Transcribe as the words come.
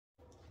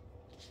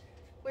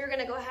we're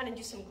gonna go ahead and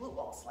do some glute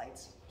wall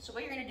slides. So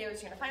what you're gonna do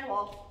is you're gonna find a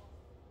wall,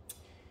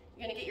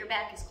 you're gonna get your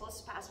back as close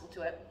as possible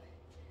to it,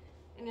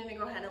 and you're gonna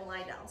go ahead and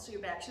lie down. So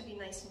your back should be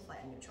nice and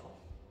flat and neutral.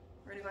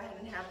 We're gonna go ahead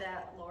and have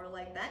that lower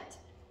leg bent.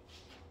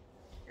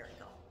 Here we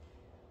go.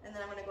 And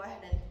then I'm gonna go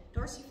ahead and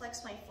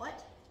dorsiflex my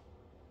foot,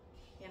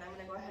 and I'm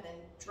gonna go ahead and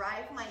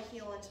drive my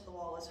heel into the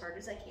wall as hard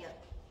as I can.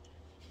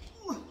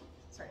 Ooh,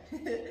 sorry.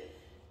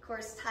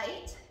 Course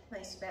tight,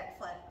 nice back,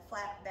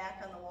 flat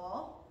back on the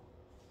wall.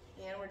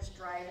 And we're just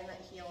driving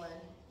that heel in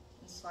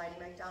and sliding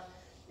back down.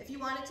 If you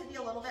want it to be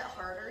a little bit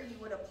harder, you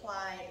would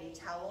apply a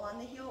towel on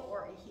the heel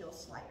or a heel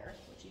slider,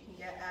 which you can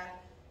get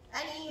at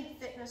any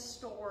fitness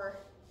store,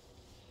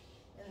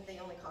 and they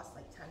only cost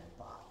like 10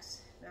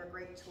 bucks. They're a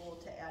great tool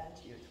to add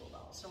into your tool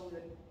belt. So we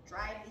would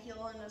drive the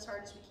heel in as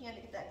hard as we can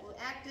to get that glute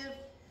active.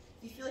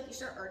 If you feel like you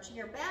start arching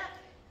your back,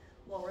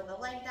 lower the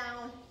leg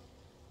down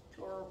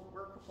to a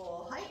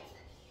workable height.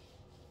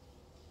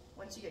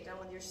 Once you get done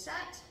with your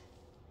set,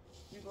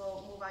 you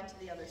will move on to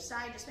the other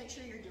side. Just make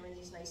sure you're doing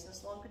these nice and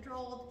slow and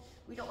controlled.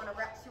 We don't want to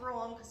rep through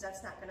them because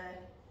that's not going to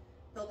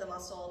build the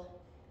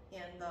muscle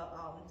and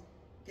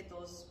get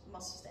those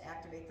muscles to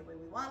activate the way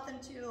we want them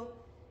to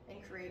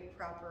and create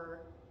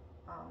proper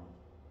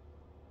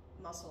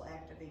muscle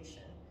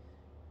activation.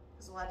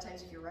 Because a lot of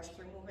times if you rush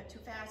through movement too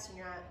fast and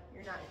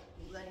you're not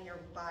letting your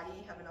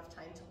body have enough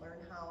time to learn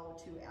how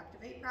to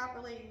activate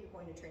properly, you're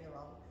going to train the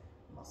wrong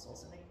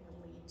muscles and it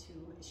can lead to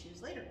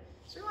issues later.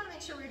 So we want to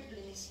make sure we're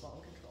doing these slow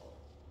and controlled.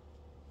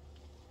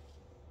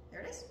 There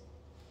it is.